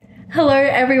Hello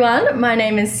everyone, my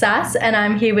name is Sas and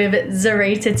I'm here with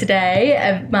Xirita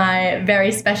today, my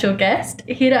very special guest,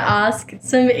 here to ask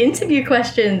some interview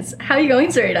questions. How are you going,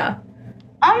 Xirita?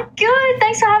 I'm good.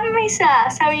 Thanks for having me,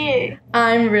 Sas. How are you?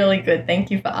 I'm really good,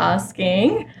 thank you for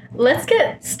asking. Let's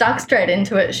get stuck straight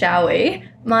into it, shall we?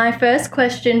 My first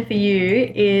question for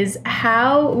you is,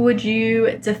 how would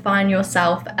you define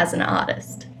yourself as an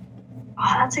artist?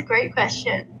 Oh, that's a great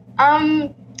question.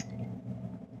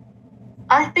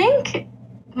 I think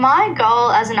my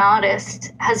goal as an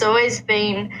artist has always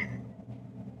been,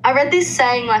 I read this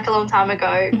saying like a long time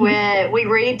ago where we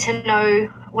read to know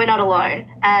we're not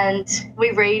alone, and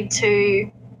we read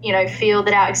to, feel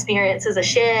that our experiences are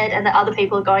shared and that other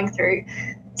people are going through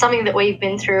something that we've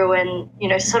been through, and,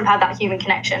 to sort of have that human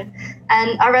connection.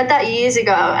 And I read that years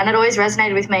ago and it always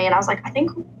resonated with me, and I was like, I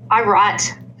think I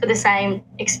write for the same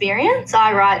experience.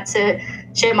 I write to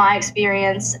share my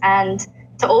experience and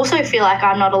to also feel like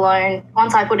I'm not alone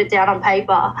once I put it down on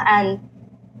paper. And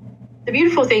the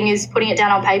beautiful thing is putting it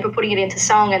down on paper, putting it into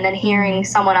song, and then hearing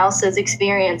someone else's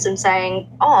experience and saying,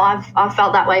 oh, I've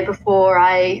felt that way before.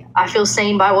 I feel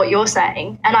seen by what you're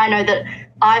saying. And I know that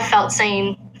I've felt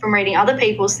seen from reading other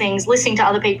people's things, listening to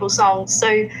other people's songs.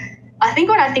 So I think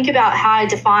when I think about how I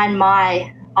define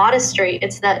my artistry,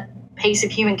 it's that piece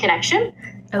of human connection.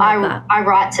 I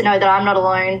write to know that I'm not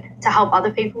alone, to help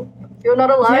other people feel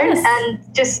not alone,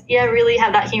 and just, really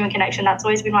have that human connection. That's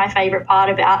always been my favourite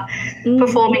part about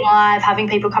performing live, having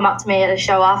people come up to me at a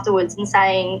show afterwards and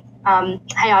saying,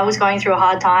 hey, I was going through a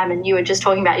hard time and you were just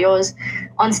talking about yours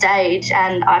on stage,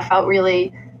 and I felt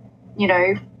really,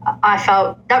 I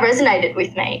felt that resonated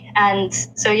with me. And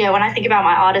so, when I think about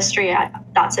my artistry,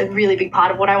 that's a really big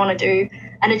part of what I want to do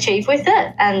and achieve with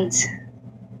it. And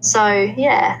so,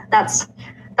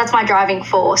 that's my driving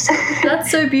force. That's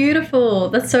so beautiful.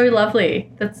 That's so lovely.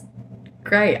 That's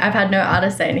great. I've had no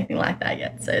artist say anything like that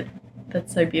yet, so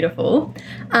that's so beautiful.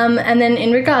 And then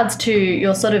in regards to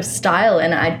your sort of style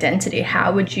and identity,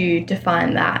 how would you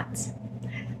define that?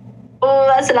 Oh,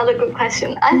 that's another good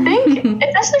question. I think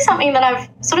it's actually something that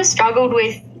I've sort of struggled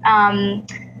with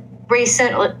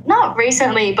not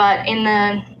recently, but in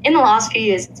the last few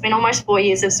years. It's been almost 4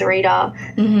 years of Xirita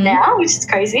now, which is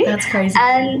crazy. That's crazy.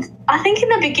 And I think in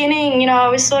the beginning,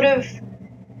 I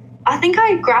think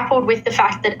I grappled with the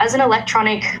fact that as an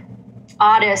electronic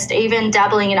artist, even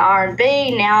dabbling in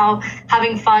R&B, now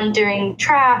having fun doing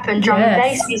trap and drum and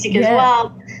bass music as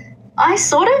well, I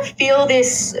sort of feel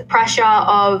this pressure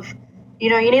of, you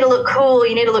need to look cool,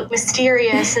 you need to look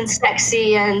mysterious and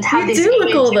sexy and have this image. You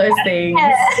do look all those things.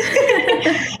 Yeah.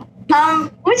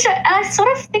 Which I sort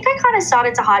of think I kind of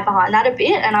started to hide behind that a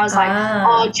bit, and I was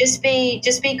like, just be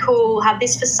cool, have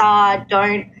this facade,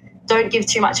 don't give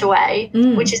too much away,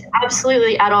 which is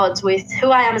absolutely at odds with who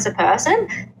I am as a person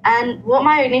and what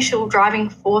my initial driving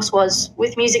force was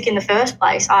with music in the first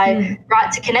place. I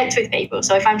write to connect with people.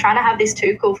 So if I'm trying to have this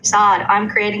too cool facade, I'm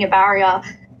creating a barrier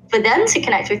for them to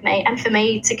connect with me and for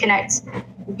me to connect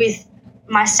with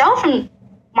myself and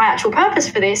my actual purpose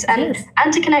for this, and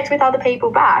to connect with other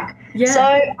people back. So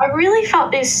I really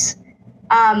felt this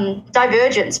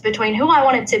divergence between who I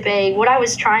wanted to be, what I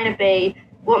was trying to be,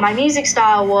 what my music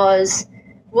style was,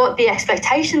 what the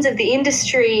expectations of the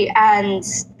industry and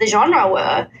the genre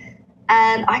were.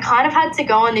 And I kind of had to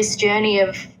go on this journey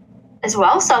of, as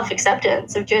well,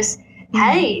 self-acceptance of just,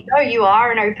 hey, no, you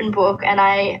are an open book, and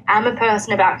I am a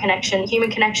person about connection, human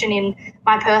connection in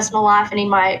my personal life and in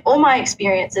all my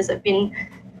experiences have been,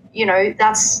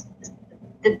 that's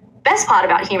the best part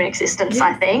about human existence,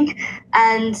 I think.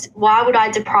 And why would I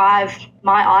deprive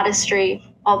my artistry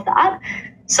of that?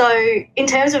 So in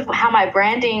terms of how my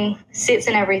branding sits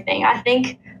and everything, I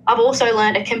think I've also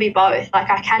learned it can be both. Like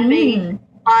I can be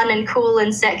fun and cool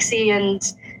and sexy and,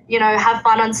 have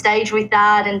fun on stage with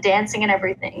that and dancing and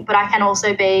everything. But I can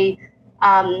also be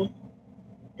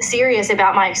serious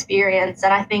about my experience.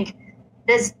 And I think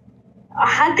I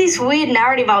had this weird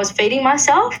narrative I was feeding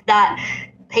myself that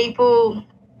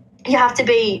you have to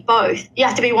be both. You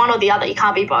have to be one or the other. You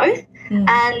can't be both.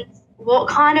 And what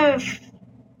kind of...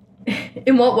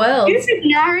 In what world?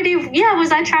 Narrative,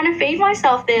 was I trying to feed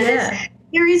myself there?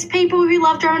 There is people who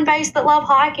love drum and bass that love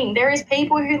hiking. There is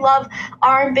people who love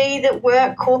R&B that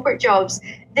work corporate jobs.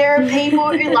 There are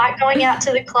people who like going out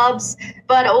to the clubs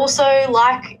but also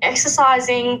like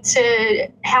exercising to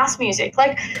house music.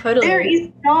 Like totally. There is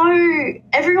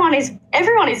everyone is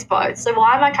both. So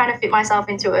why am I trying to fit myself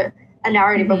into a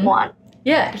narrative of one?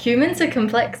 Yeah, humans are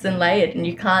complex and layered, and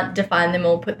you can't define them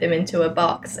or put them into a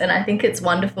box. And I think it's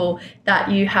wonderful that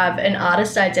you have an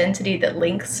artist identity that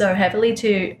links so heavily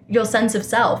to your sense of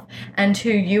self and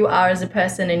who you are as a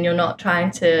person, and you're not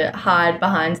trying to hide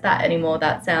behind that anymore.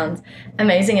 That sounds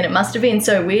amazing. And it must have been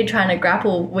so weird trying to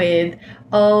grapple with,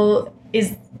 oh,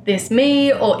 is this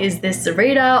me, or is this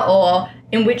Xirita, or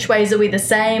in which ways are we the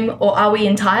same, or are we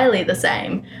entirely the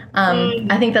same?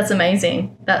 I think that's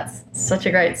amazing. That's such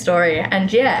a great story.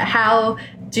 And yeah, how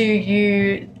do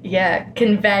you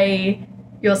convey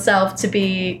yourself to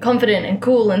be confident and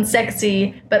cool and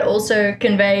sexy, but also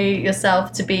convey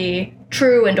yourself to be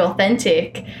true and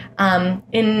authentic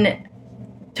in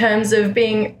terms of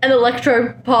being an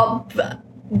electro pop,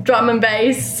 drum and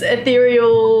bass,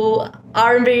 ethereal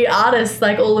R&B artist,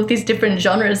 like all of these different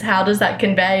genres? How does that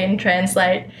convey and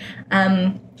translate?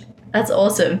 That's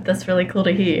awesome. That's really cool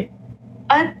to hear.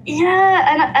 And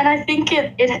I think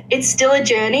it's still a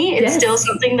journey. It's still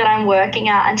something that I'm working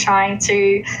at and trying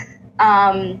to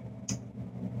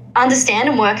understand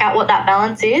and work out what that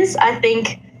balance is. I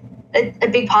think a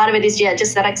big part of it is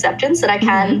just that acceptance that I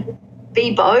can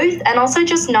be both, and also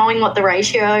just knowing what the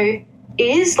ratio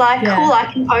is. Like, cool, I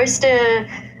can post a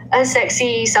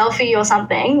sexy selfie or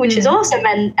something, which is awesome,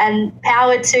 and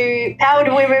power to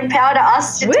women, power to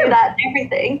us to do that and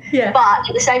everything. Yeah. But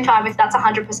at the same time, if that's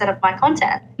 100% of my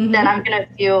content, then I'm going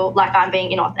to feel like I'm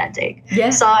being inauthentic.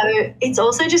 Yeah. So it's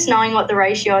also just knowing what the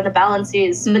ratio and the balance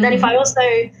is. But then if I also,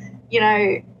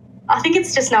 I think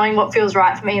it's just knowing what feels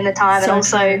right for me in the time, and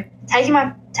also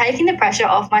taking the pressure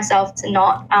off myself to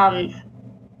not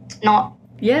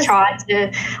try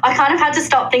to. I kind of had to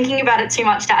stop thinking about it too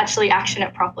much to actually action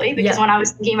it properly, because when I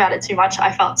was thinking about it too much,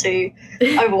 I felt too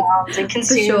overwhelmed and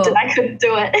consumed, and I couldn't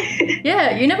do it.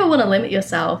 Yeah, you never want to limit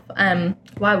yourself.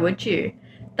 Why would you?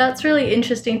 That's really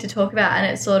interesting to talk about, and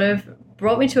it sort of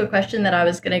brought me to a question that I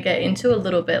was going to get into a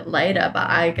little bit later, but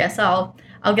I guess I'll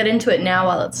get into it now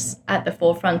while it's at the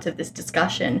forefront of this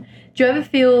discussion. Do you ever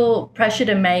feel pressure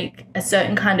to make a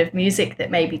certain kind of music that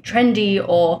may be trendy,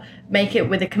 or make it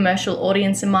with a commercial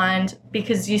audience in mind?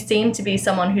 Because you seem to be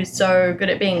someone who's so good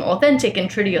at being authentic and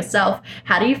true to yourself.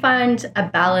 How do you find a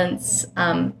balance?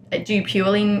 Do you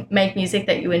purely make music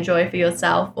that you enjoy for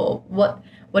yourself, or what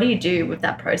do you do with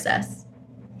that process?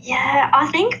 Yeah, I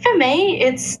think for me,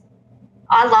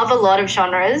 I love a lot of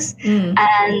genres,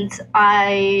 and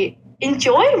I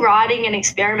enjoy writing and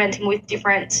experimenting with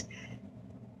different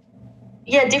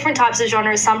types of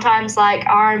genres. Sometimes like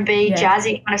R&B,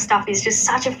 jazzy kind of stuff is just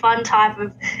such a fun type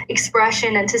of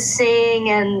expression, and to sing,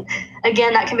 and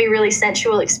again, that can be a really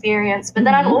sensual experience. But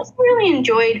then I've also really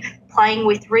enjoyed playing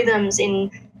with rhythms in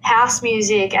house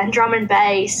music and drum and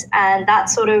bass and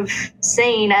that sort of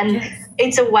scene, and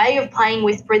it's a way of playing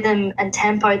with rhythm and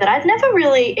tempo that I'd never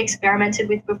really experimented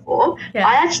with before.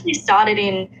 I actually started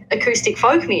in acoustic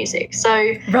folk music, so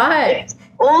it's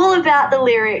all about the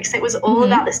lyrics. It was all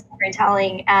about the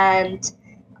storytelling, and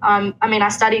I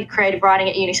studied creative writing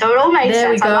at uni, so it all made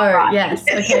sense. There we go. Yes.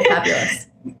 Okay. Fabulous.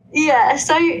 Yeah.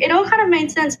 So it all kind of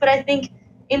made sense, but I think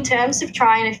in terms of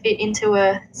trying to fit into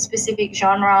a specific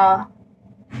genre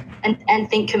and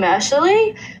think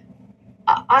commercially,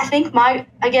 I think my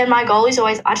goal is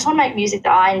always, I just want to make music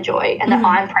that I enjoy and that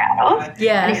I'm proud of.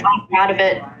 Yeah. And if I'm proud of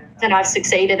it, then I've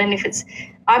succeeded. And if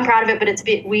I'm proud of it, but it's a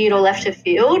bit weird or left of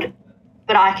field,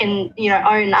 but I can,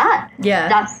 own that.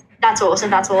 Yeah. That's awesome.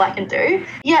 That's all I can do.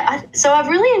 Yeah. So I've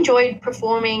really enjoyed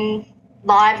performing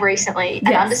live recently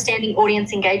and understanding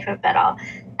audience engagement better,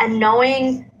 and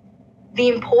knowing the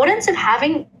importance of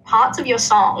having parts of your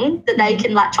song that they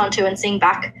can latch onto and sing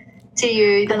back to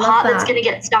you, the part that's going to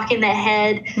get stuck in their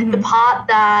head, the part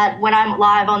that when I'm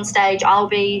live on stage, I'll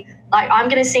be like, I'm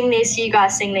going to sing this, you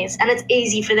guys sing this. And it's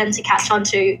easy for them to catch on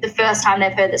to the first time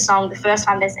they've heard the song, the first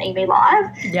time they're seeing me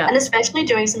live. Yeah. And especially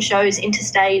doing some shows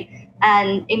interstate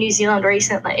and in New Zealand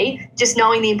recently, just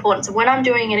knowing the importance of when I'm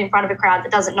doing it in front of a crowd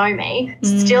that doesn't know me,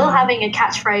 still having a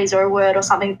catchphrase or a word or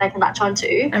something that they can latch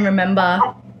onto. And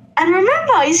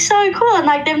remember is so cool. And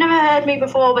like, they've never heard me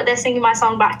before, but they're singing my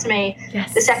song back to me.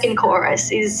 Yes. The second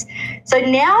chorus is, so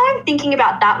now I'm thinking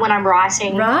about that when I'm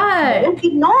writing. Right.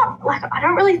 Not like, I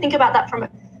don't really think about that from,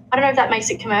 I don't know if that makes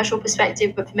it commercial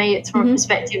perspective, but for me, it's from a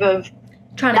perspective of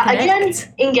trying to connect. Again,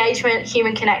 engagement,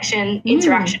 human connection,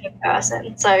 interaction in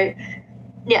person. So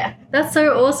yeah. That's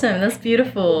so awesome. That's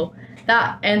beautiful.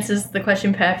 That answers the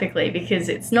question perfectly, because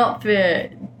it's not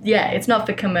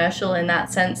for commercial in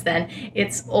that sense. Then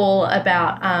it's all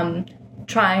about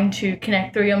trying to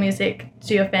connect through your music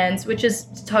to your fans, which is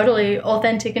totally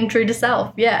authentic and true to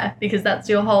self. Yeah, because that's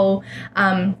your whole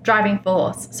driving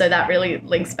force. So that really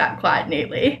links back quite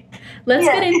neatly. Let's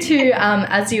get into,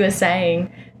 as you were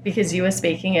saying, because you were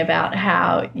speaking about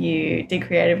how you did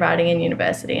creative writing in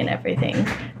university and everything,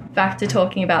 back to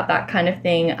talking about that kind of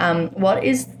thing. What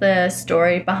is the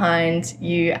story behind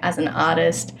you as an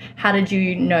artist? How did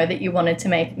you know that you wanted to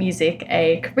make music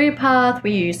a career path? Were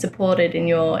you supported in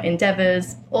your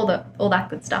endeavours? All that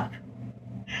good stuff.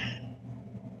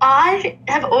 I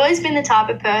have always been the type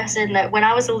of person that when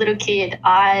I was a little kid,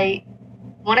 I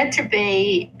wanted to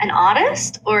be an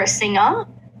artist or a singer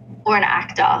or an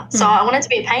actor. So I wanted to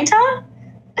be a painter,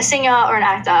 a singer, or an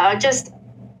actor. Just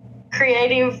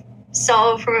creative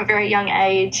soul from a very young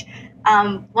age.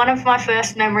 One of my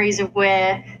first memories of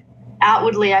where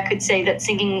outwardly I could see that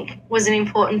singing was an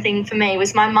important thing for me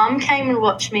was my mum came and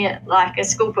watched me at like a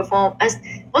school performance.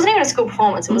 It wasn't even a school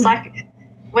performance. It was like,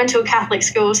 went to a Catholic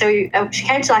school. So she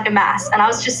came to like a mass and I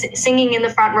was just singing in the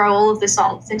front row all of the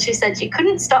songs. And she said, you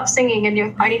couldn't stop singing and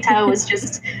your ponytail was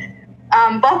just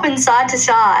bopping side to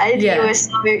side. You were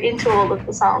so into all of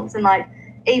the songs. And like,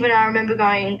 even I remember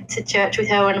going to church with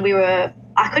her when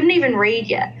I couldn't even read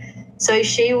yet. So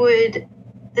the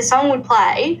song would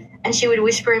play and she would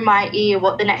whisper in my ear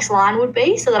what the next line would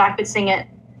be so that I could sing it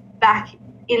back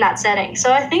in that setting.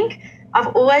 So I think I've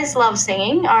always loved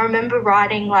singing. I remember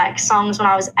writing like songs when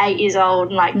I was 8 years old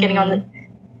and like getting on the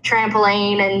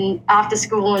trampoline and after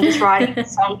school and just writing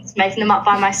songs, making them up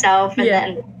by myself. And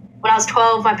then when I was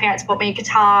 12, my parents bought me a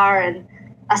guitar and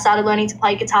I started learning to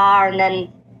play guitar and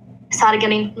then started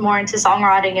getting more into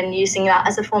songwriting and using that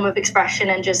as a form of expression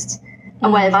and just a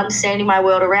way of understanding my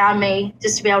world around me,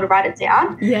 just to be able to write it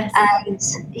down. Yes. And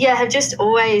I've just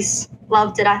always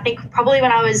loved it. I think probably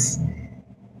when I was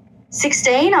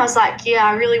 16, I was like,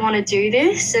 I really want to do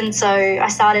this. And so I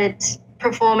started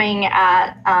performing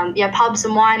at pubs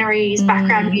and wineries,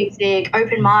 background music,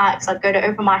 open mics. I'd go to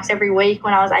open mics every week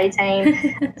when I was 18,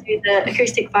 do the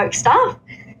acoustic folk stuff.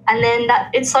 And then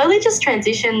it slowly just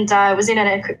transitioned. I was in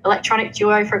an electronic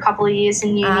duo for a couple of years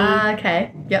in uni.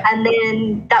 Okay. Yep. And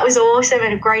then that was awesome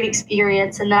and a great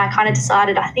experience. And then I kind of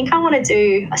decided I think I want to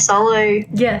do a solo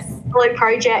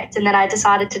project. And then I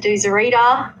decided to do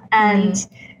Xirita. And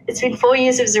it's been 4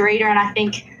 years of Xirita. And I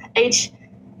think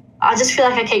I just feel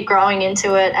like I keep growing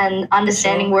into it and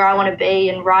understanding where I want to be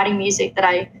and writing music that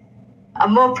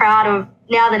I'm more proud of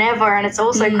now than ever. And it's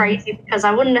also crazy because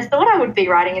I wouldn't have thought I would be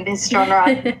writing in this genre.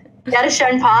 If you had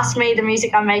shown past me the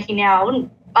music I'm making now,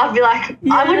 I'd be like,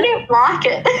 I wouldn't even like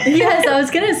it. Yes, I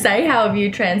was going to say, how have you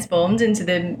transformed into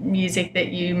the music that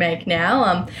you make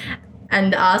now?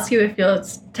 And ask you if your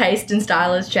taste and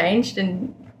style has changed.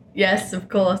 And yes, of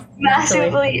course.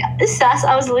 Massively. Sas,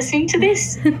 I was listening to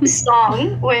this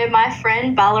song where my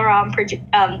friend Balaram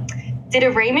did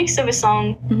a remix of a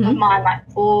song of mine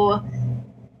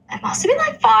it must have been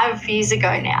like 5 years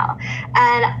ago now.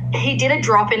 And he did a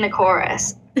drop in the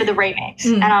chorus for the remix.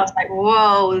 And I was like,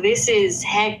 whoa, this is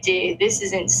hectic. This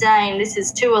is insane. This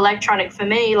is too electronic for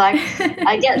me. Like,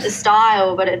 I get the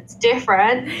style, but it's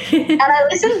different. And I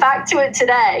listened back to it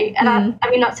today. And I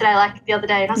mean, not today, like the other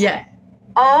day. And I was like,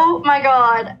 oh my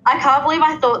God, I can't believe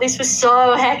I thought this was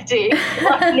so hectic.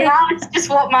 Like, now it's just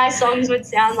what my songs would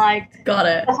sound like. Got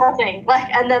it. The whole thing. Like,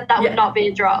 and that would not be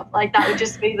a drop. Like, that would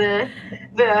just be the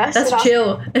verse. That's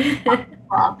chill.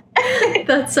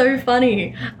 That's so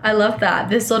funny. I love that.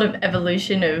 This sort of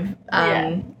evolution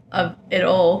of it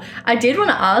all. I did want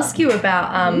to ask you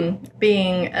about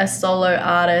being a solo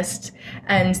artist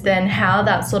and then how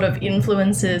that sort of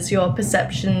influences your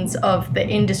perceptions of the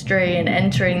industry and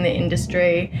entering the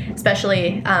industry,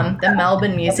 especially the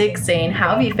Melbourne music scene.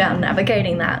 How have you found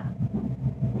navigating that?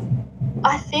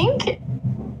 I think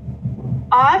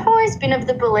I've always been of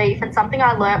the belief, and something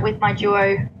I learnt with my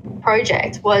duo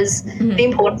project was the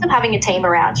importance of having a team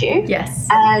around you. Yes.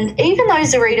 And even though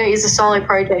Xirita is a solo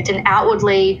project and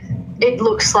outwardly it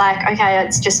looks like, okay,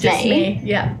 it's just me.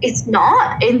 Yeah. It's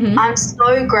not. I'm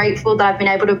so grateful that I've been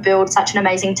able to build such an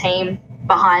amazing team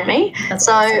behind me. That's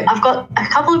so awesome. I've got a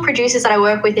couple of producers that I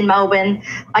work with in Melbourne.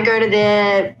 I go to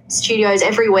their studios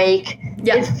every week.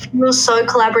 Yeah. It feels so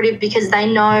collaborative because they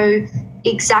know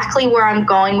exactly where I'm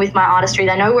going with my artistry.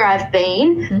 They know where I've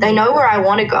been. They know where I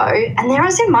want to go. And they're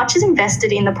as much as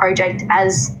invested in the project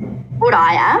as what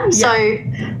I am. Yeah. So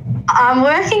I'm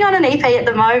working on an EP at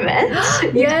the moment,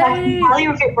 which I can tell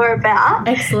you a bit more about.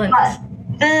 Excellent. But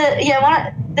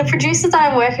the producers that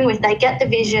I'm working with, they get the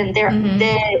vision.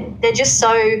 They're just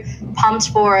so pumped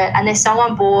for it, and they're so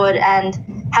on board and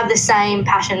have the same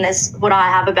passion as what I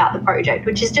have about the project,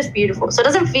 which is just beautiful. So it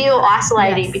doesn't feel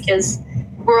isolating because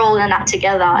we're all in that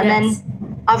together. And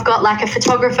then I've got like a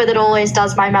photographer that always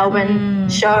does my Melbourne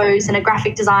shows, and a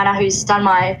graphic designer who's done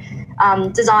my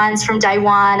designs from day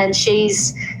one, and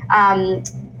she's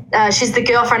the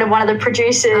girlfriend of one of the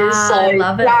producers. I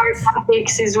love it. Yara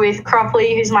Graphics is with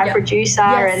Cropley, who's my producer,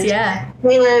 and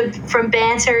Caleb from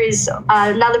Banter is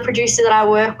another producer that I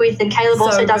work with, and Caleb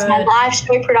also does my live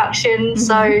show production.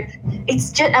 So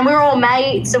it's just, and we're all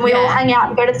mates, and we all hang out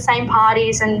and go to the same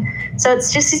parties, and so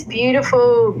it's just this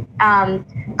beautiful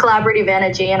collaborative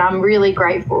energy, and I'm really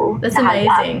grateful. That's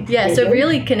amazing. So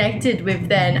really connected with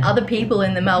then other people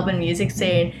in the Melbourne music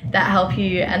scene that help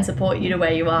you and support you to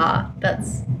where you are.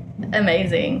 That's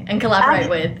amazing, and collaborate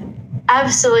with.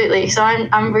 Absolutely. So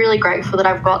I'm really grateful that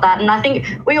I've got that, and I think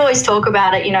we always talk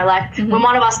about it, you know, like when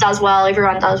one of us does well,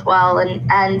 everyone does well, and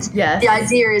the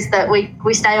idea is that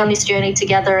we stay on this journey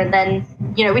together, and then,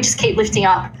 you know, we just keep lifting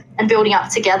up and building up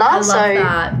together. I love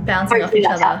that, bouncing off each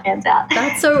other. How it pans out.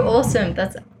 That's so awesome.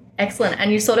 That's excellent.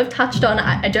 And you sort of touched on,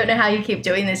 I don't know how you keep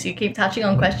doing this, you keep touching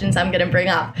on questions I'm going to bring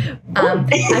up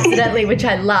accidentally, which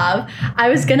I love. I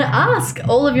was going to ask,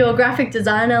 all of your graphic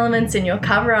design elements in your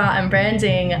cover art and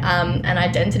branding and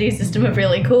identity system are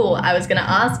really cool. I was going to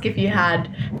ask if you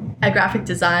had a graphic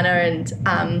designer, and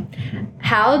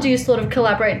how do you sort of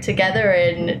collaborate together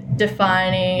in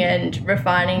defining and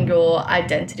refining your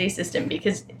identity system?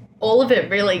 Because all of it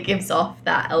really gives off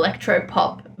that electro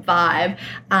pop vibe.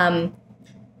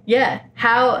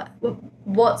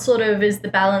 What sort of is the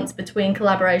balance between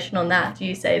collaboration on that? Do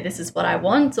you say, this is what I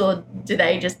want, or do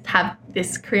they just have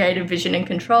this creative vision and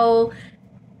control?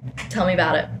 Tell me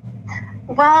about it.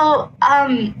 Well,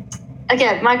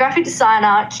 again, my graphic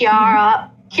designer, Kiara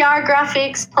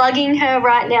Graphics, plugging her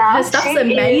right now. Her stuff's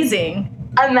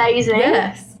amazing. Amazing.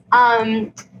 Yes.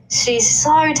 She's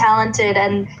so talented,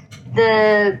 and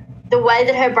the way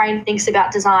that her brain thinks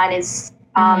about design is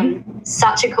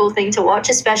such a cool thing to watch,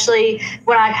 especially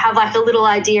when I have like a little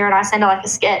idea and I send her like a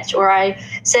sketch, or I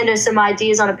send her some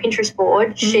ideas on a Pinterest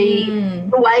board. The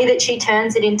way that she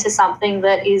turns it into something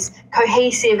that is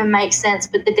cohesive and makes sense,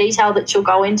 but the detail that she'll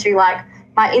go into, like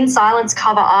my In Silence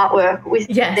cover artwork with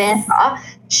Banter,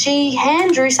 she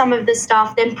hand drew some of the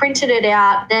stuff, then printed it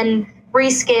out, then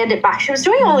rescanned it back. She was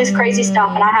doing all this crazy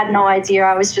stuff, and I had no idea.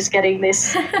 I was just getting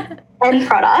this end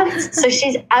product. So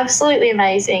she's absolutely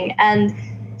amazing, and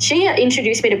she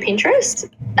introduced me to Pinterest.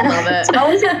 Love it. So I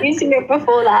wasn't using it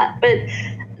before that, but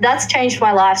that's changed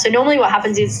my life. So normally what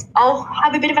happens is I'll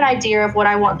have a bit of an idea of what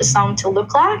I want the song to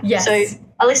look like. Yes. So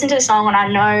I listen to the song, and I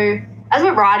know as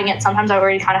we're writing it, sometimes I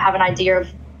already kind of have an idea of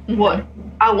what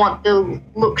I want the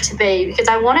look to be, because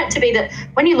I want it to be that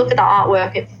when you look at the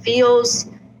artwork, it feels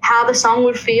how the song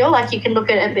would feel. Like you can look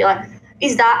at it and be like,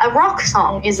 is that a rock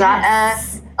song? Is that a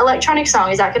electronic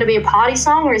song? Is that going to be a party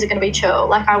song, or is it going to be chill?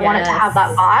 Like I want it to have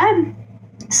that vibe.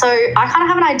 So I kind of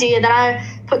have an idea. Then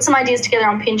I put some ideas together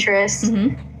on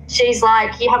Pinterest. She's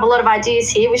like, you have a lot of ideas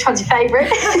here. Which one's your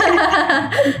favourite?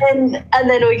 and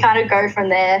then we kind of go from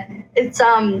there.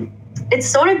 It's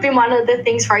sort of been one of the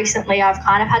things recently. I've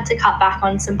kind of had to cut back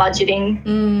on some budgeting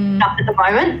stuff at the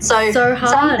moment. So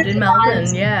hard in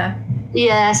Melbourne,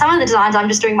 Yeah, some of the designs I'm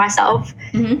just doing myself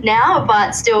now,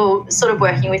 but still sort of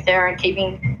working with her and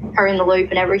keeping her in the loop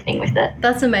and everything with it.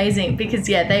 That's amazing, because,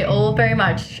 they all very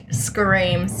much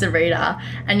scream Xirita,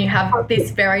 and you have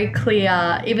this very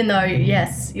clear, even though,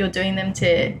 yes, you're doing them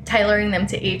tailoring them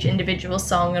to each individual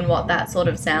song and what that sort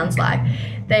of sounds like,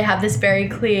 they have this very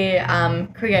clear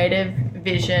creative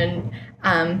vision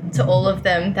to all of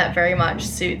them that very much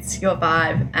suits your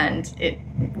vibe, and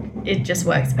it just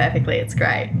works perfectly. It's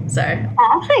great. So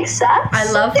thanks, Sas.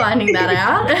 I love finding that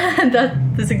out.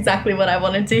 That's exactly what I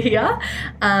wanted to hear.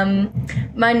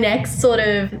 My next sort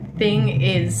of thing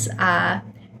is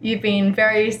you've been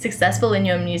very successful in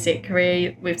your music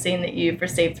career. We've seen that you've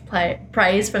received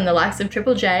praise from the likes of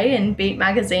Triple J and Beat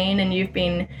Magazine, and you've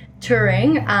been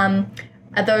touring.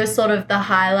 Are those sort of the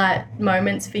highlight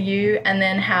moments for you? And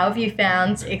then how have you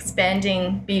found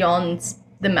expanding beyond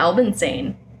the Melbourne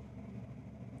scene?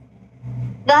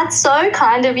 That's so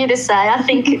kind of you to say. I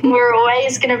think we're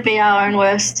always going to be our own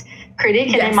worst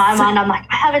critic. And in my mind, I'm like,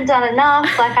 I haven't done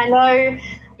enough. Like, I know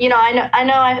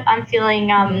I'm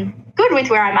feeling good with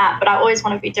where I'm at, but I always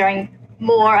want to be doing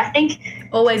more. I think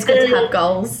always good to have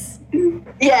goals.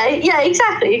 Yeah,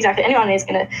 exactly. Anyone is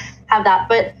going to have that.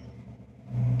 But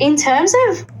in terms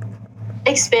of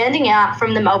expanding out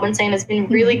from the Melbourne scene has been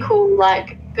really cool.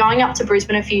 Like going up to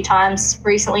Brisbane a few times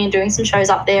recently and doing some shows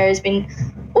up there has been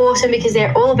awesome, because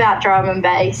they're all about drum and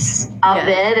bass up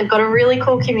there. They've got a really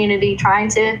cool community trying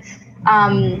to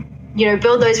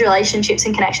build those relationships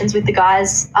and connections with the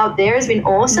guys up there has been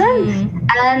awesome.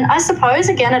 And I suppose,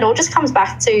 again, it all just comes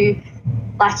back to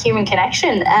like human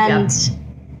connection. And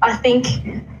I think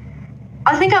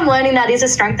I'm learning that is a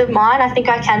strength of mine. I think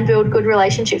I can build good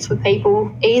relationships with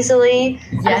people easily.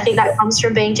 Yes. And I think that comes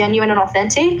from being genuine and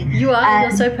authentic. You are.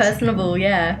 You're so personable,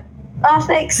 yeah. Oh,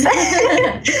 thanks. But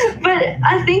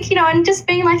I think, and just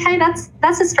being like, hey,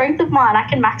 that's a strength of mine. I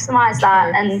can maximize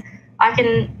that. And I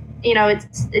can,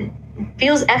 it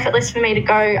feels effortless for me to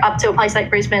go up to a place like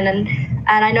Brisbane and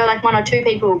I know like one or two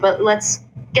people, but let's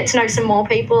get to know some more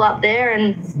people up there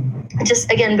and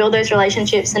just, again, build those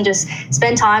relationships and just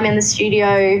spend time in the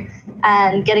studio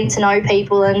and getting to know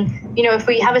people. And, if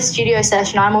we have a studio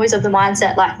session, I'm always of the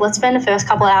mindset, like, let's spend the first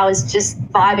couple of hours just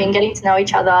vibing, getting to know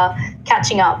each other,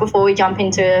 catching up before we jump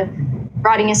into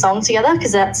writing a song together,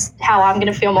 because that's how I'm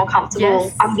going to feel more comfortable.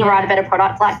 Yes, I'm going to write a better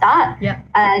product like that. Yeah.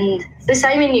 And the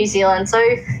same in New Zealand. So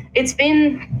it's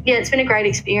been a great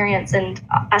experience and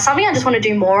something I just want to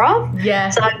do more of. Yeah.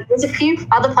 So there's a few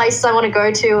other places I want to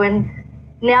go to, and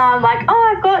now I'm like,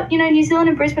 I've got, New Zealand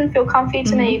and Brisbane feel comfy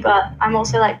to me, but I'm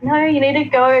also like, no, you need to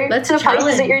go to the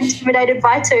places that you're intimidated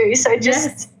by too. So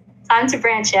just time to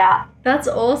branch out. That's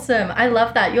awesome. I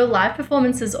love that. Your live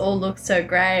performances all look so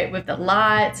great with the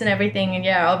lights and everything. And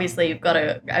obviously you've got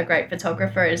a great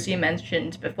photographer, as you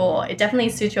mentioned before. It definitely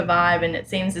suits your vibe, and it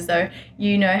seems as though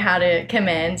you know how to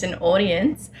command an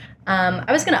audience.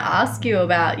 I was going to ask you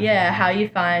about, how you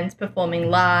find performing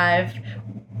live.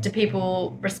 Do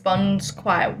people respond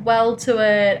quite well to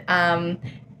it?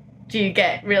 Do you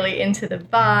get really into the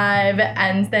vibe?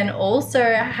 And then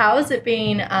also, how has it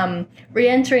been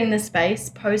re-entering the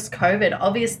space post-COVID?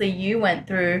 Obviously, you went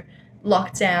through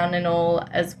lockdown and all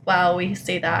as well. We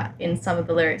see that in some of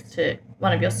the lyrics to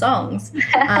one of your songs.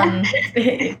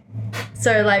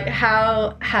 So, like,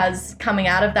 how has coming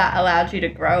out of that allowed you to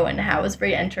grow, and how was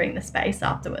re-entering the space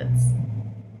afterwards?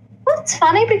 Well, it's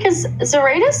funny because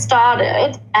Xirita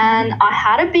started and I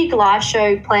had a big live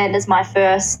show planned as my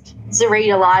first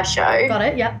Xirita live show. Got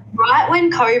it, yep. Right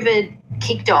when COVID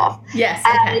kicked off. Yes,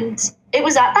 okay. And it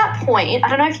was at that point, I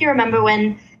don't know if you remember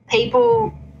when it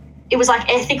was like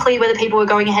ethically whether people were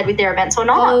going ahead with their events or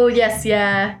not. Oh, yes,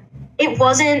 yeah. You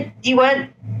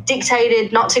weren't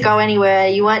dictated not to go anywhere.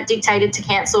 You weren't dictated to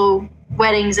cancel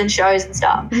weddings and shows and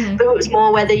stuff. Mm-hmm. But it was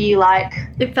more whether you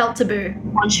it felt taboo.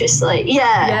 Consciously.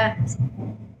 Yeah.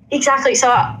 Exactly. So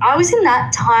I was in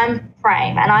that time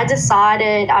frame and I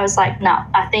decided, I was like, no,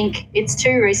 I think it's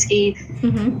too risky.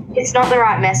 Mm-hmm. It's not the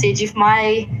right message. If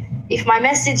my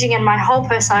messaging and my whole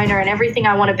persona and everything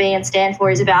I want to be and stand for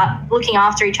is about looking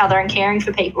after each other and caring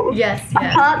for people, I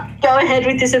can't go ahead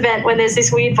with this event when there's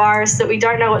this weird virus that we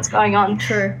don't know what's going on.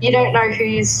 True. You don't know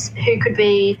who could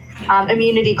be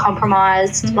immunity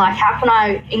compromised. Mm-hmm. Like, how can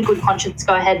I, in good conscience,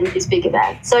 go ahead with this big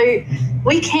event? So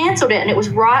we cancelled it, and it was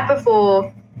right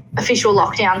before official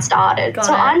lockdown started.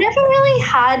 I never really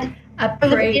had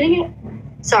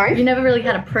You never really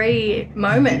had a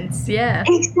pre-moment, yeah.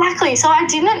 Exactly. So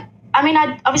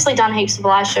I'd obviously done heaps of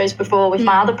live shows before with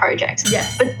my other projects.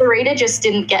 Yes. But Xirita just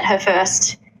didn't get her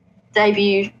first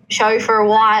debut show for a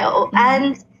while. Mm-hmm.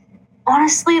 And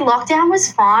honestly, lockdown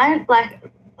was fine.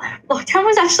 Lockdown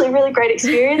was actually a really great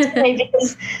experience for me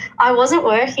because I wasn't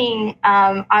working.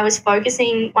 I was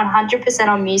focusing 100%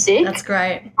 on music. That's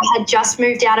great. I had just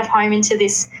moved out of home into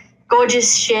this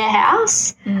gorgeous share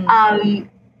house.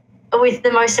 With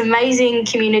the most amazing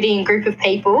community and group of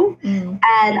people.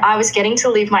 And I was getting to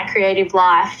live my creative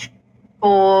life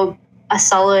for a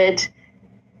solid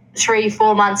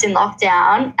 3-4 months in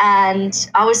lockdown. And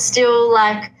I was still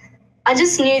I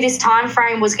just knew this time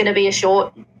frame was going to be a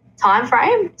short time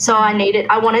frame. So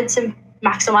I wanted to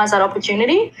maximize that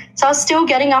opportunity. So I was still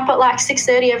getting up at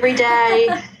 6:30 every day,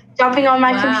 jumping on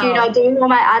my computer, doing all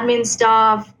my admin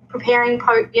stuff, preparing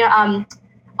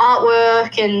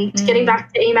artwork and getting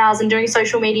back to emails and doing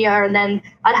social media, and then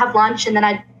I'd have lunch and then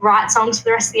I'd write songs for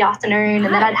the rest of the afternoon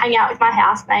and then I'd hang out with my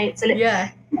housemates, and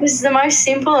it was the most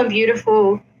simple and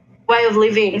beautiful way of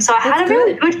living. So I had a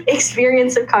really good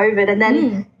experience of COVID, and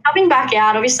then coming back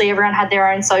out, obviously everyone had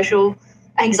their own social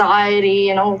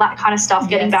anxiety and all that kind of stuff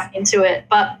getting back into it,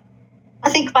 but I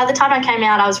think by the time I came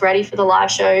out I was ready for the live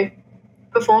show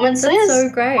performances. That's so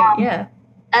great.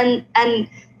 And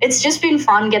it's just been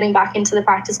fun getting back into the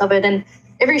practice of it. And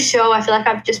every show I feel like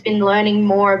I've just been learning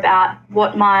more about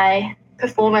what my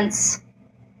performance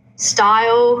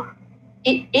style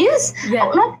is. So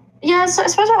I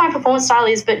suppose what my performance style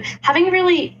is, but having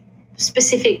really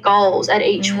specific goals at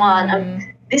each one.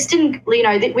 This didn't, we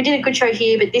did a good show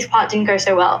here, but this part didn't go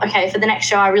so well. Okay, for the next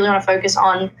show I really want to focus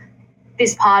on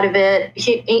this part of it,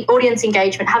 audience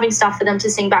engagement, having stuff for them to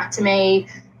sing back to me,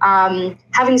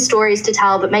 having stories to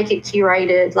tell but make it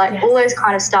curated, like all those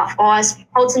kind of stuff. Oh, I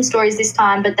told some stories this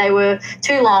time but they were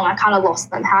too long, I kind of lost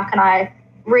them. How can I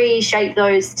reshape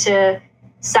those to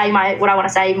say what I want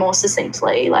to say more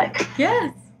succinctly? Like,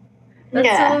 yes, that's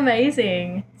so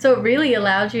amazing. So it really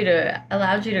allowed you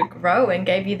to grow and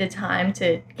gave you the time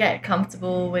to get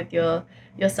comfortable with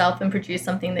yourself and produce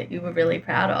something that you were really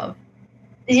proud of.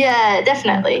 Yeah,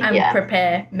 definitely. And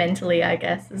prepare mentally, I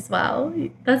guess, as well.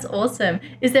 That's awesome.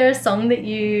 Is there a song that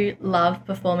you love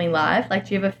performing live? Like,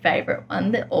 do you have a favourite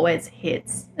one that always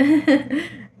hits?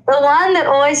 The one that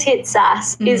always hits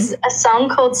Sas is a song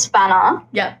called Spanner,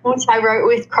 which I wrote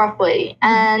with Cropley.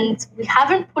 And we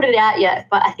haven't put it out yet,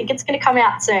 but I think it's going to come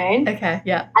out soon. Okay,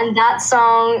 yeah. And that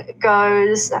song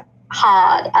goes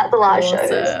hard at the live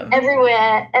shows.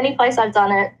 Everywhere, any place I've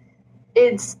done it,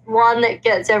 it's one that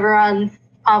gets everyone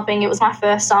pumping. It was my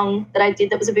first song that I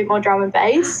did that was a bit more drum and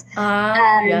bass.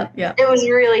 It was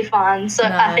really fun. So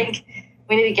I think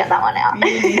we need to get that one out.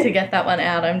 You need to get that one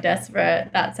out. I'm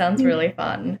desperate. That sounds really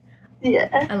fun.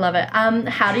 Yeah. I love it.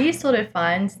 How do you sort of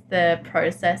find the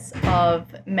process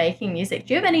of making music?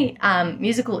 Do you have any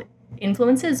musical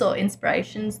influences or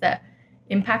inspirations that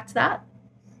impact that?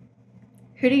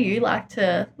 Who do you like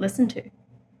to listen to?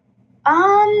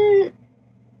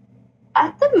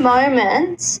 At the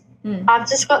moment, I've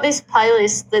just got this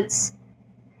playlist that's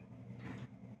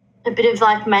a bit of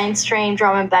like mainstream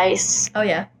drum and bass. Oh,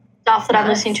 yeah. Stuff that I'm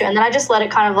listening to, and then I just let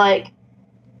it kind of like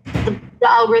the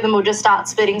algorithm will just start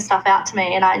spitting stuff out to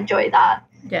me, and I enjoy that.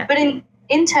 Yeah. But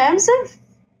in terms of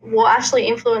what actually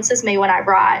influences me when I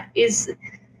write is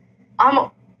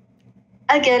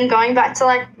again going back to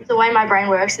like the way my brain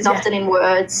works is often in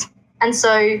words. And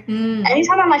so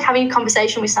anytime I'm like having a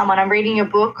conversation with someone, I'm reading a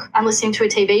book, I'm listening to a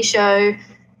TV show,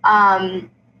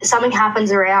 something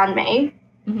happens around me.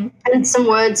 And some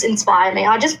words inspire me.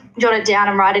 I just jot it down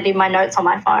and write it in my notes on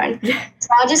my phone. Yeah. So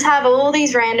I just have all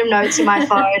these random notes in my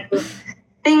phone,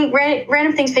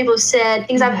 random things people have said,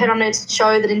 things I've heard on a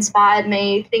show that inspired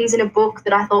me, things in a book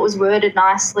that I thought was worded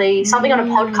nicely, something on a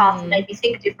podcast that made me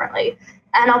think differently.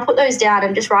 And I'll put those down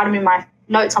and just write them in my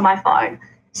notes on my phone.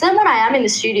 So then when I am in the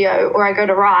studio or I go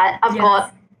to write, I've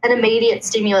got an immediate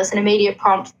stimulus, an immediate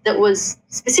prompt that was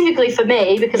specifically for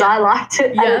me because I liked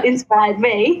it and it inspired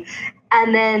me.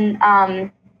 And then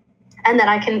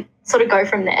I can sort of go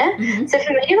from there. So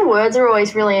for me, the words are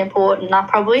always really important.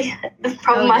 The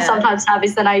problem I sometimes have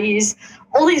is that I use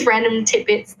all these random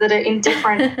tidbits that are in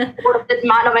different, that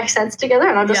might not make sense together,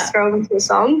 and I'll just throw them into a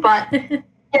song. But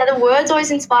the words always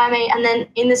inspire me. And then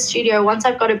in the studio, once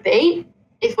I've got a beat,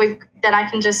 then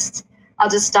I'll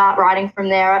just start writing from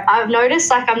there. I've noticed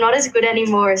like I'm not as good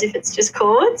anymore as if it's just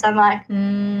chords. I'm like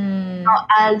not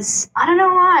as, I don't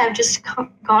know why, I've just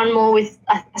gone more with,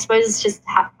 I suppose it's just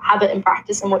habit and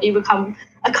practice and what you become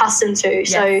accustomed to.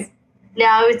 Yes. So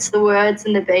now it's the words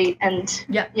and the beat and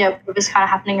what's kind of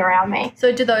happening around me.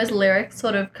 So do those lyrics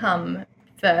sort of come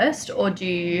first, or do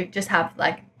you just have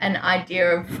like an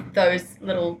idea of those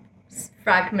little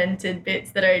fragmented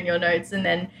bits that are in your notes and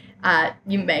then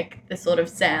you make the sort of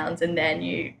sounds and then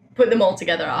you put them all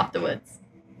together afterwards?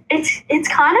 It's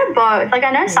kind of both. Like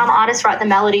I know some artists write the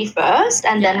melody first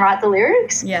and then write the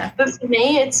lyrics. Yeah. But for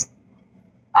me, it's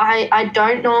I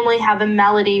don't normally have a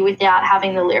melody without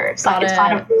having the lyrics. Like it's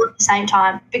kind of all at the same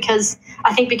time because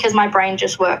my brain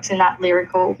just works in that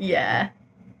lyrical way.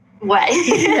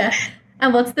 Yeah.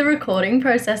 And what's the recording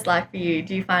process like for you?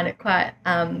 Do you find it quite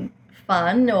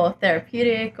fun or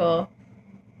therapeutic or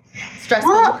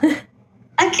stressful? Well,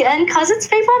 again, because it's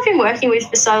people I've been working with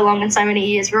for so long and so many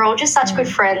years, we're all just such good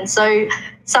friends. So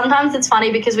sometimes it's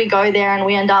funny because we go there and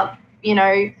we end up,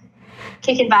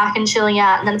 kicking back and chilling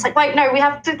out. And then it's like, wait, no, we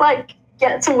have to like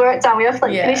get some work done. We have to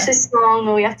finish this song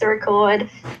or we have to record.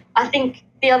 I think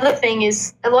the other thing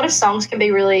is a lot of songs can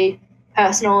be really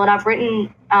personal, and I've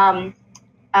written a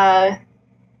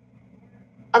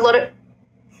lot of,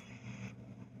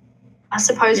 I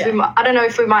suppose I don't know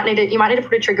if you might need to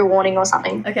put a trigger warning or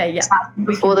something. Okay, yeah.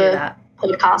 Before the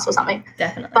podcast or something.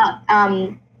 Definitely. But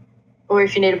or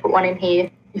if you need to put one in here,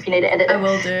 if you need to edit it. I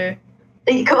will do.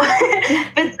 Cool.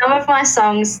 But some of my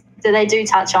songs, they do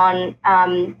touch on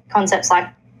concepts like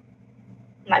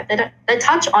they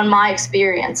touch on my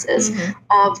experiences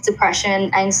of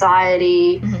depression,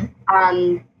 anxiety,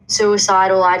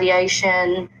 suicidal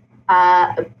ideation,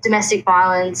 domestic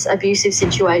violence, abusive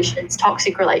situations,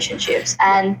 toxic relationships.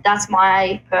 And that's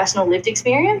my personal lived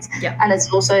experience. Yep. And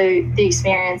it's also the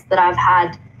experience that I've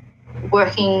had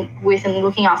working with and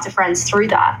looking after friends through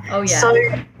that. Oh, yeah. So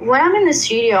when I'm in the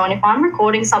studio and if I'm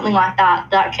recording something like that,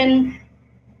 that can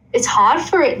it's hard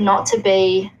for it not to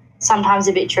be sometimes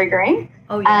a bit triggering.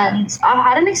 Oh, yeah. And I've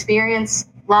had an experience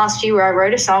last year where I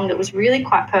wrote a song that was really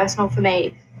quite personal for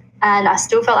me, and I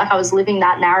still felt like I was living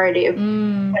that narrative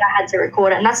when I had to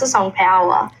record it, and that's the song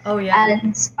Power. Oh, yeah.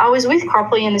 And I was with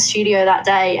Cropley in the studio that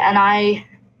day, and I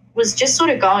was just sort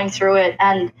of going through it,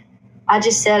 and I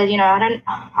just said, you know, I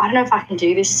don't know if I can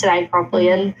do this today properly.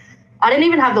 And I didn't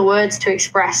even have the words to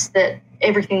express that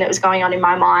everything that was going on in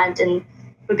my mind.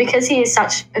 But because he is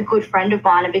such a good friend of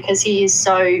mine, and because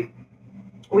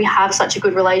we have such a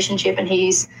good relationship, and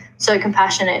he's so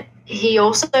compassionate, he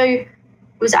also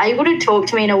was able to talk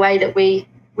to me in a way that we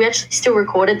actually still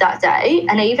recorded that day.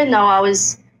 And even though I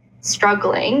was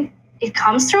struggling, it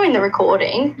comes through in the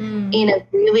recording in a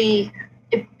really,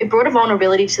 it brought a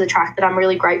vulnerability to the track that I'm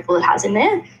really grateful it has in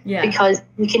there. Yeah. Because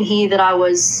you can hear that I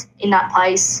was in that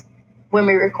place when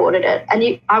we recorded it.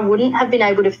 And I wouldn't have been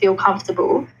able to feel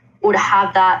comfortable or to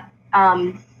have that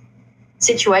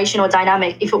situation or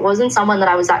dynamic if it wasn't someone that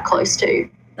I was that close to.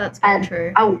 That's very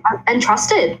true. And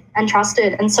trusted.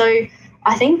 And so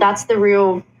I think that's the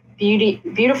real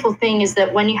beautiful thing, is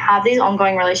that when you have these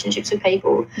ongoing relationships with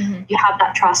people, you have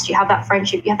that trust, you have that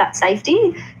friendship, you have that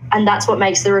safety, and that's what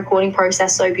makes the recording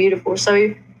process so beautiful.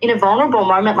 So in a vulnerable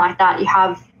moment like that, you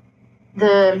have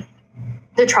the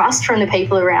trust from the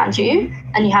people around you,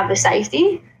 and you have the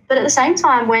safety. But at the same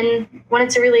time, when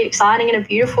it's a really exciting and a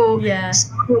beautiful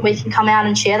song, when we can come out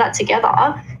and share that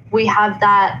together, we have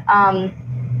that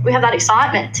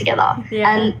excitement together.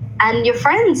 Yeah. And you're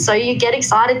friends, so you get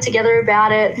excited together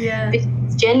about it. Yeah.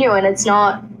 It's genuine. It's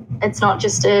not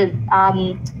just a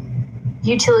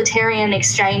utilitarian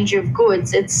exchange of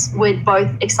goods. We're both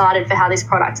excited for how this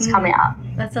product has come out.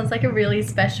 That sounds like a really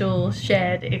special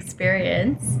shared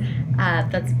experience.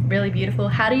 That's really beautiful.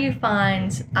 How do you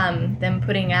find them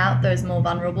putting out those more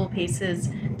vulnerable pieces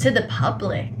to the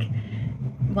public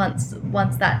once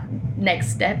that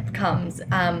next step comes,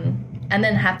 and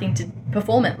then having to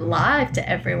perform it live to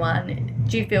everyone?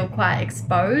 Do you feel quite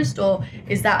exposed, or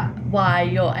is that why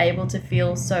you're able to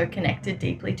feel so connected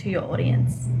deeply to your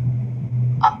audience?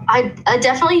 I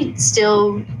definitely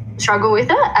still struggle with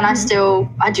it, and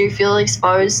I do feel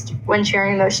exposed when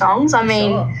sharing those songs. I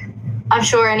mean, sure. I'm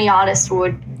sure any artist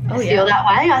would feel that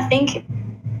way. I think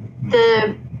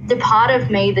the part of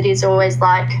me that is always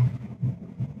like,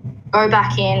 go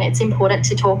back in, it's important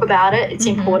to talk about it. It's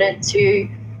important to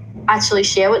actually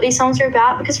share what these songs are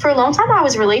about, because for a long time I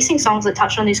was releasing songs that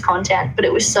touched on this content, but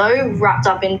it was so wrapped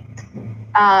up in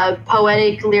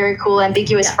poetic, lyrical,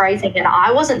 ambiguous phrasing, and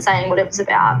I wasn't saying what it was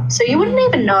about. So you wouldn't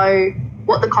even know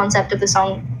what the concept of the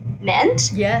song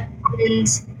meant. Yeah. And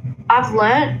I've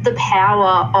learnt the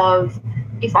power of,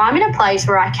 if I'm in a place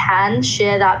where I can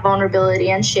share that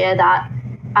vulnerability and share that,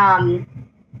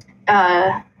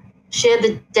 share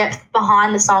the depth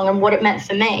behind the song and what it meant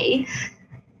for me,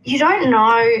 you don't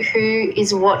know who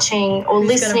is watching or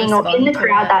listening or in the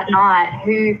crowd that night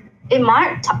who it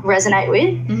might resonate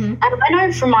with. And I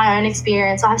know from my own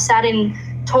experience, I've sat in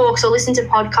talks or listened to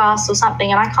podcasts or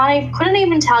something, and I couldn't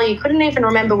even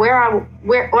remember where I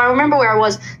remember where I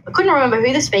was, but couldn't remember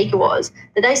who the speaker was.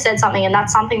 But they said something, and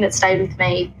that's something that stayed with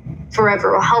me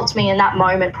forever, or helped me in that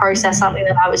moment process something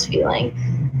that I was feeling.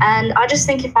 And I just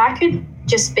think if I could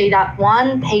just be that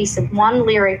one piece of one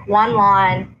lyric, one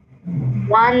line,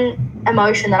 one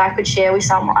emotion that I could share with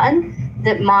someone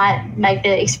that might make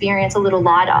the experience a little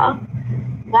lighter,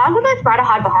 why would I try to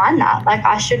hide behind that? Like,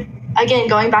 I should, again,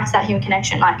 going back to that human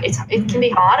connection, like it can be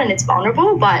hard and it's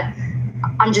vulnerable, but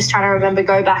I'm just trying to remember,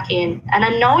 go back in. And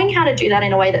I'm knowing how to do that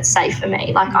in a way that's safe for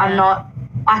me. Like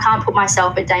I can't put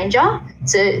myself at danger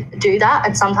to do that.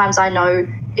 And sometimes I know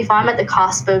if I'm at the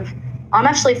cusp of, I'm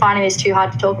actually finding this too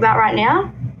hard to talk about right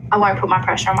now, I won't put my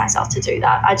pressure on myself to do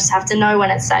that. I just have to know when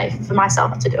it's safe for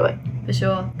myself to do it. For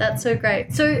sure. That's so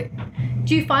great. So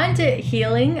do you find it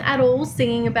healing at all,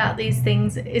 singing about these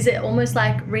things? Is it almost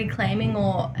like reclaiming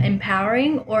or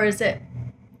empowering, or is it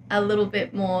a little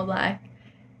bit more like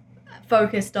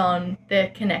focused on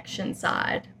the connection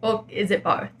side, or is it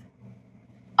both?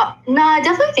 No, I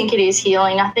definitely think it is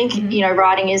healing. I think,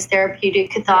 writing is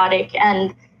therapeutic, cathartic,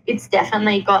 and it's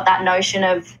definitely got that notion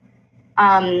of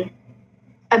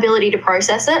ability to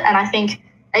process it. And I think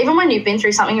even when you've been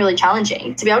through something really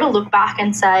challenging, to be able to look back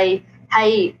and say,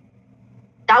 hey,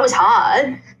 that was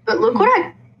hard, but look what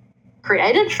I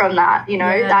created from that,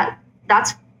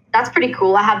 that's pretty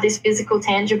cool. I have this physical,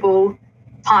 tangible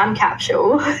time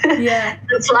capsule. Yeah.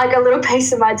 It's like a little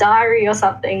piece of my diary or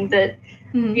something that,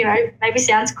 maybe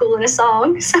sounds cool in a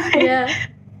song. So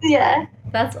yeah.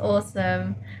 That's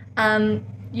awesome.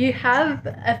 You have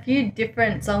a few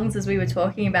different songs, as we were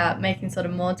talking about, making sort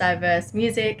of more diverse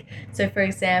music. So, for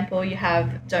example, you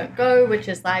have Don't Go, which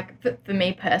is like, for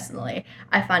me personally,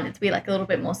 I find it to be like a little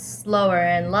bit more slower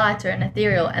and lighter and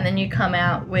ethereal. And then you come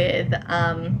out with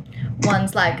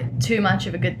ones like Too Much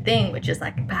of a Good Thing, which is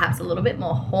like perhaps a little bit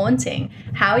more haunting.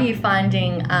 How are you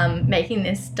finding making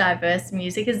this diverse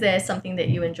music? Is there something that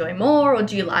you enjoy more, or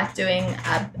do you like doing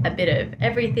a bit of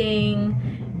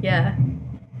everything? Yeah.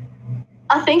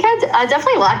 I think I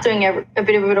definitely like doing a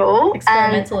bit of it all.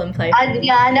 Experimental and playful.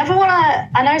 I never want to,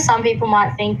 I know some people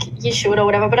might think you should or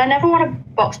whatever, but I never want to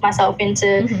box myself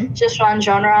into just one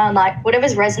genre. And like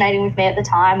whatever's resonating with me at the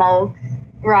time, I'll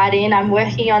write in. I'm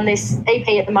working on this EP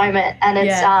at the moment, and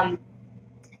it's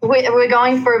we're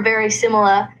going for a very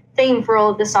similar theme for all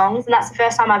of the songs, and that's the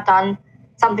first time I've done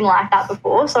something like that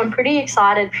before. So I'm pretty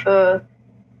excited for,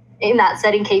 in that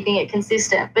setting, keeping it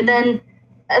consistent. But then,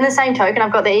 in the same token,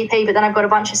 I've got the EP, but then I've got a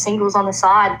bunch of singles on the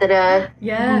side that are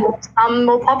some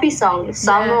more poppy songs,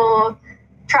 some more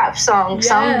trap songs,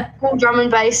 some more drum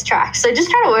and bass tracks. So just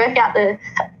trying to work out the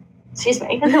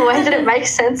way that it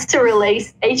makes sense to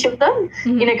release each of them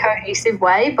in a cohesive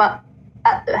way, but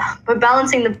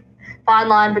balancing the fine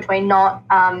line between not,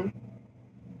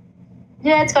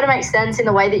 it's got to make sense in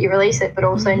the way that you release it, but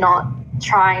also not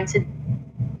trying to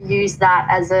use that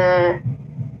as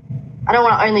I don't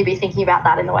want to only be thinking about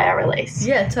that in the way I release.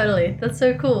 Yeah, totally. That's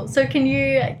so cool. So can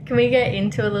we get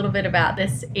into a little bit about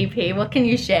this EP? What can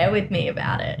you share with me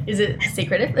about it? Is it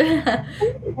secretive?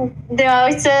 No,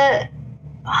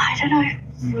 I don't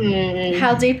know.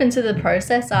 How deep into the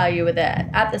process are you with it?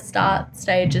 At the start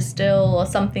stages still, or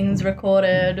something's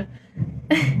recorded?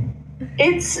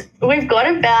 We've got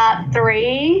about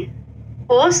 3-4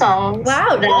 songs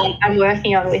that I'm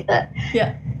working on with it.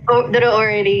 Yeah. That are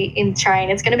already in train.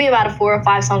 It's going to be about a 4 or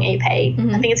 5 song EP. I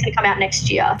think it's going to come out next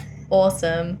year.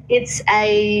 Awesome. It's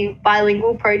a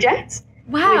bilingual project.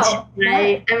 Wow. Which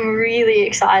I am really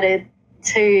excited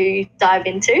to dive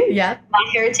into. Yeah.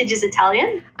 My heritage is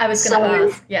Italian. I was going to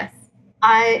ask, yes.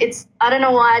 I don't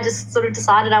know why, I just sort of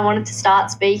decided I wanted to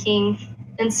start speaking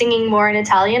and singing more in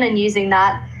Italian and using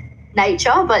that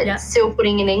nature, but still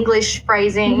putting in English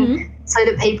phrasing so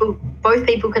that both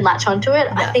people can latch onto it.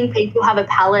 I think people have a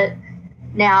palette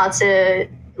now to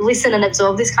listen and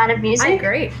absorb this kind of music. I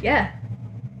agree, yeah.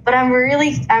 But I'm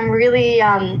really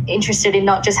interested in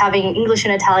not just having English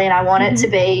and Italian. I want it to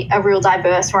be a real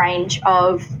diverse range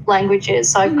of languages.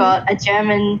 So I've got a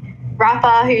German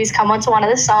rapper who's come onto one of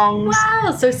the songs.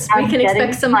 Wow, so we can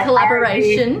expect some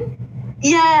collaboration.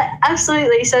 Yeah,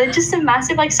 absolutely. So just a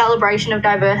massive celebration of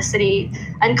diversity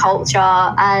and culture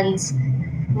and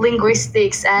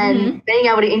linguistics and being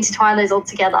able to intertwine those all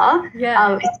together.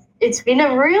 Yeah. It's been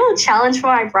a real challenge for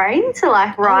my brain to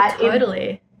write. Oh,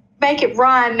 totally. Make it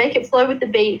rhyme, make it flow with the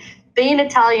beat, be in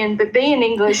Italian, but be in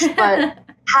English, but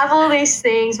have all these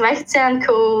things, make it sound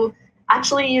cool,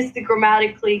 actually use the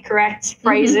grammatically correct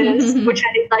phrases, which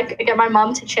I need get my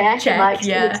mum to check and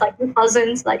it's my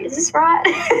cousins, is this right?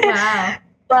 Wow.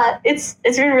 But it's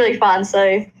been really fun,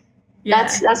 so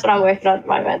that's what I'm working on at the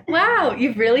moment. Wow,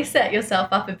 you've really set yourself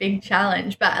up a big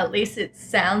challenge, but at least it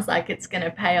sounds like it's going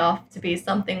to pay off to be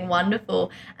something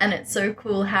wonderful. And it's so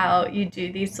cool how you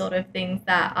do these sort of things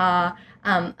that are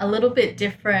a little bit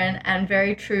different and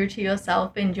very true to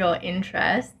yourself and your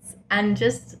interests, and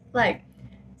just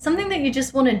something that you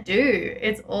just want to do.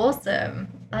 It's awesome.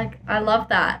 I love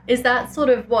that. Is that sort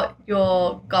of what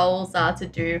your goals are to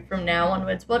do from now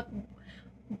onwards? What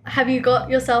have you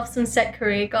got yourself some set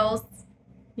career goals?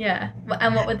 Yeah.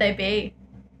 And what would they be?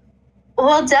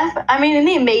 Well, in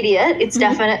the immediate, it's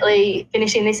definitely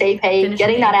finishing this EP,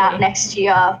 getting that out next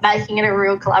year, making it a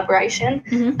real collaboration.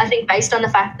 I think based on the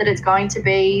fact that it's going to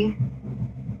be,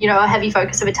 a heavy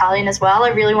focus of Italian as well, I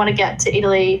really want to get to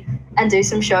Italy and do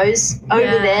some shows over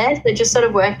there. So just sort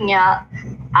of working out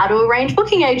how to arrange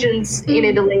booking agents in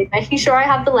Italy, making sure I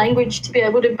have the language to be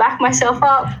able to back myself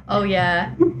up. Oh,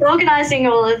 yeah. Organising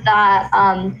all of that.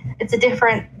 It's a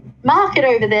different market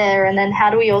over there, and then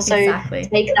how do we also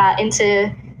take that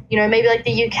into maybe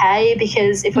the UK,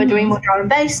 because if we're doing more drum and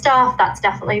bass stuff, that's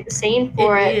definitely the scene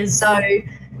for it. So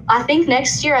I think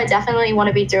next year I definitely want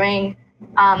to be doing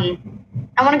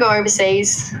I want to go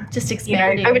overseas, just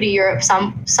expanding over to Europe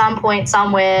some point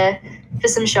somewhere for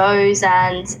some shows,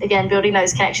 and again building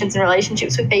those connections and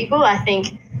relationships with people. I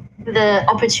think the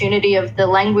opportunity of the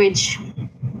language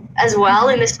as well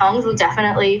in the songs will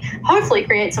definitely hopefully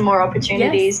create some more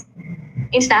opportunities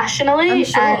internationally. I'm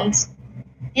sure. And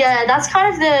that's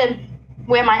kind of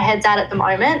where my head's at the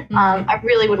moment. I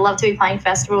really would love to be playing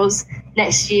festivals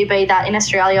next year, be that in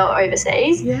Australia or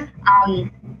overseas.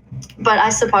 But I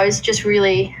suppose just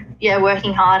really,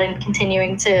 working hard and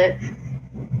continuing to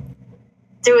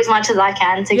do as much as I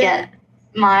can to get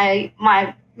my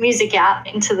music out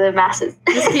into the masses.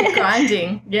 Just keep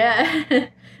grinding. Yeah.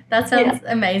 That sounds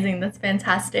amazing. That's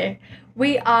fantastic.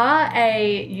 We are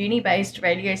a uni-based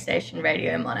radio station,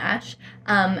 Radio Monash,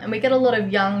 and we get a lot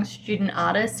of young student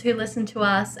artists who listen to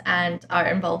us and are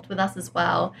involved with us as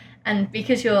well. And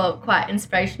because you're quite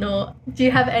inspirational, do you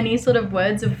have any sort of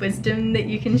words of wisdom that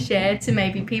you can share to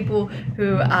maybe people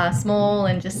who are small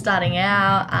and just starting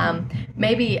out,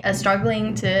 maybe are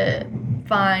struggling to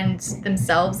find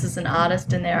themselves as an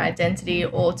artist and their identity,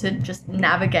 or to just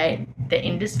navigate the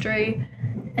industry?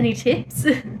 Any tips?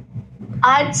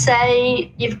 I'd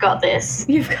say you've got this.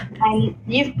 And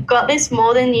you've got this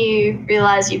more than you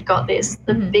realise you've got this.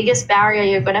 The biggest barrier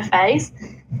you're going to face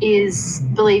is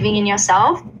believing in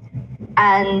yourself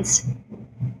and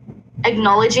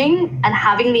acknowledging and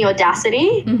having the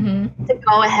audacity to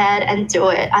go ahead and do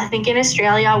it. I think in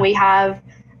Australia we have,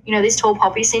 this tall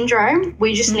poppy syndrome.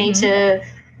 We just need to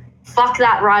fuck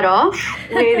that right off.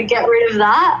 We need to get rid of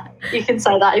that. You can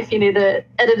say that if you need to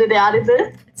edit it out in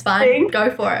the It's fine. thing.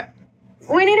 Go for it.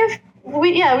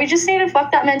 We just need to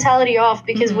fuck that mentality off,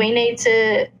 because we need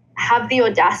to have the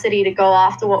audacity to go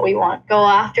after what we want, go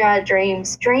after our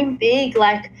dreams, dream big.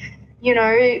 Like,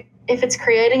 if it's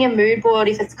creating a mood board,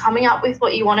 if it's coming up with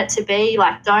what you want it to be,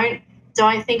 like don't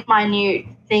think minute,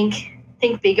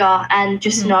 think bigger, and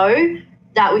just know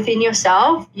that within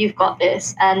yourself you've got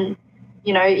this, and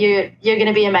you're going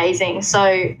to be amazing.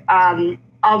 So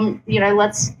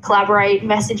let's collaborate,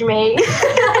 message me.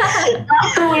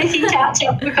 We can catch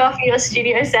up for coffee or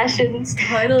studio sessions.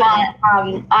 Totally. But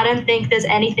I don't think there's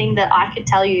anything that I could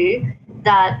tell you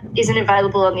that isn't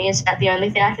available on the internet. The only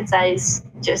thing I can say is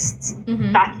just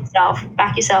back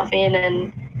yourself in,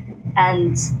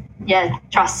 and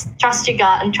trust your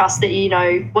gut, and trust that you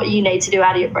know what you need to do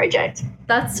out of your project.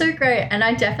 That's so great. And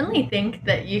I definitely think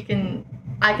that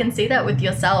I can see that with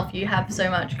yourself. You have so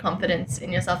much confidence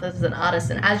in yourself as an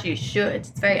artist, and as you should. It's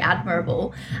very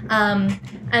admirable.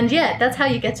 That's how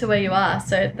you get to where you are.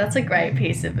 So that's a great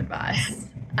piece of advice.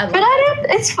 I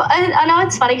know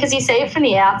it's funny because you see it from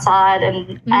the outside,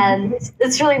 and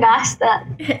it's really nice that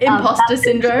imposter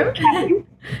syndrome.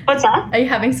 What's that? Are you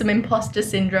having some imposter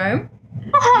syndrome?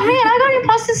 Oh man, I got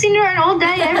imposter syndrome all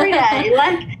day, every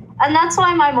day. And that's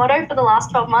why my motto for the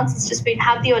last 12 months has just been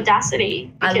have the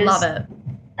audacity. I love it.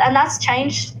 And that's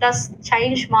changed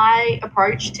my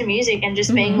approach to music, and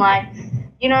just being like,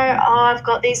 I've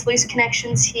got these loose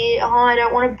connections here. Oh, I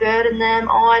don't want to burden them.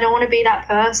 Oh, I don't want to be that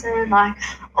person. Like,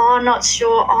 oh, I'm not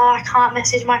sure. Oh, I can't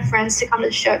message my friends to come to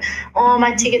the show. Oh,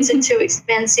 my tickets are too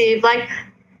expensive. Like,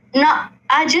 no,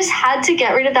 I just had to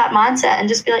get rid of that mindset and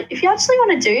just be like, if you actually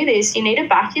want to do this, you need to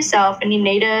back yourself, and you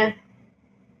need to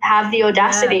have the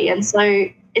audacity. And so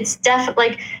it's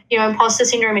definitely imposter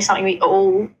syndrome is something we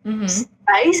all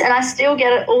face, and I still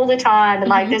get it all the time. And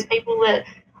like, there's people that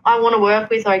I want to work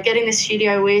with, or get in the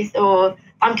studio with, or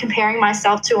I'm comparing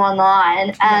myself to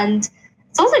online, and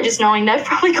it's also just knowing they've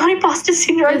probably got imposter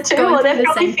syndrome too, or they're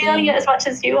probably feeling it as much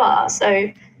as you are.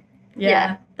 So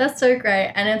yeah. That's so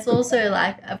great. And it's also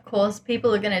like, of course,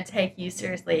 people are going to take you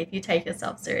seriously if you take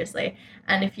yourself seriously,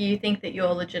 and if you think that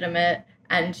you're legitimate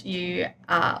and you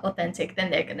are authentic, then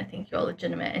they're going to think you're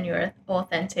legitimate and you're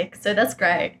authentic. So that's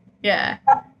great. Yeah.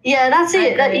 Yeah, that's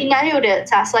it. You nailed it,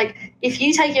 Sas. Like, if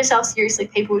you take yourself seriously,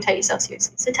 people will take yourself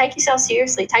seriously. So take yourself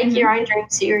seriously. Take your own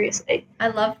dreams seriously. I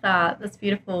love that. That's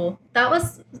beautiful. That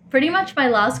was pretty much my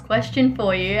last question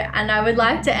for you. And I would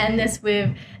like to end this with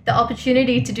the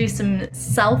opportunity to do some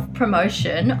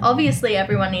self-promotion. Obviously,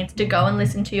 everyone needs to go and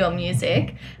listen to your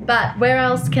music. But where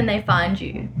else can they find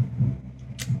you?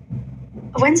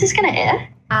 When's this going to air?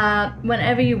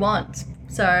 Whenever you want.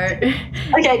 So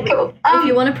okay, cool. If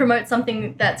you want to promote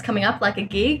something that's coming up, like a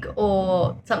gig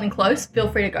or something close,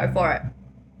 feel free to go for it.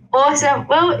 Awesome.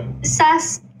 Well,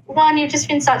 Sas, you've just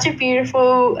been such a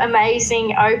beautiful,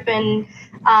 amazing, open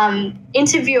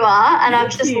interviewer, and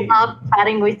I've just loved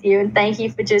chatting with you, and thank you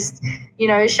for just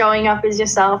showing up as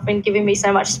yourself and giving me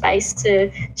so much space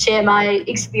to share my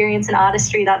experience and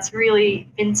artistry. That's really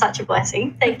been such a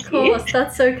blessing. Thank you. Of course,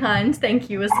 that's so kind.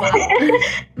 Thank you as well.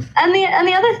 and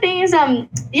the other thing is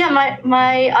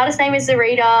my artist name is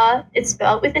Xirita. It's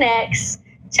spelled with an X.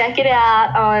 Check it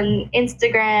out on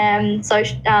Instagram,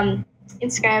 Instagram,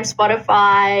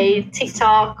 Spotify,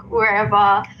 TikTok,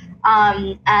 wherever.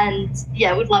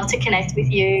 Would love to connect with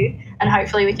you, and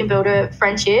hopefully we can build a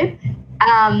friendship.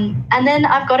 And then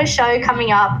I've got a show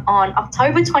coming up on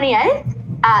October 28th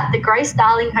at the Grace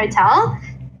Darling Hotel.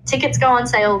 tickets go on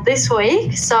sale this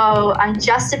week, so I'm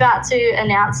just about to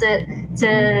announce it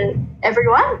to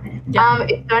everyone.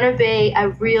 It's going to be a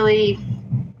really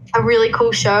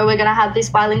cool show. We're going to have this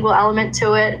bilingual element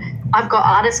to it. I've got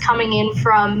artists coming in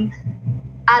from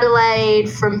Adelaide,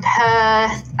 from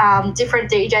Perth,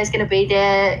 different DJs going to be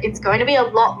there. It's going to be a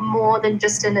lot more than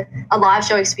just a live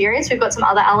show experience. We've got some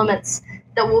other elements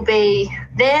that will be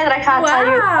there that I can't tell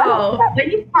you about. But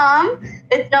when you come,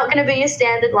 it's not going to be your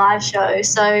standard live show.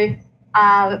 So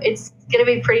it's going to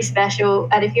be pretty special.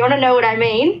 And if you want to know what I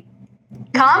mean,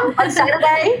 come on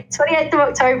Saturday, 28th of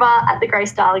October at the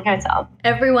Grace Darling Hotel.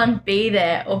 Everyone be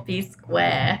there or be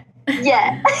square.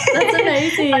 Yeah. That's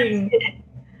amazing.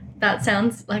 That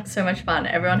sounds like so much fun.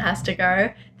 Everyone has to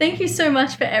go. Thank you so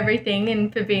much for everything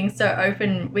and for being so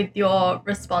open with your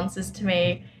responses to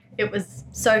me. It was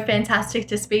so fantastic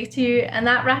to speak to you, and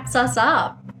that wraps us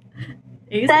up.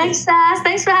 Easy. Thanks, Sas.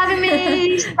 Thanks for having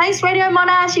me. Thanks, Radio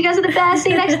Monash. You guys are the best.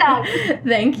 See you next time.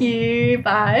 Thank you.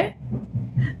 Bye.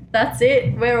 That's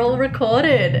it. We're all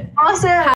recorded. Awesome.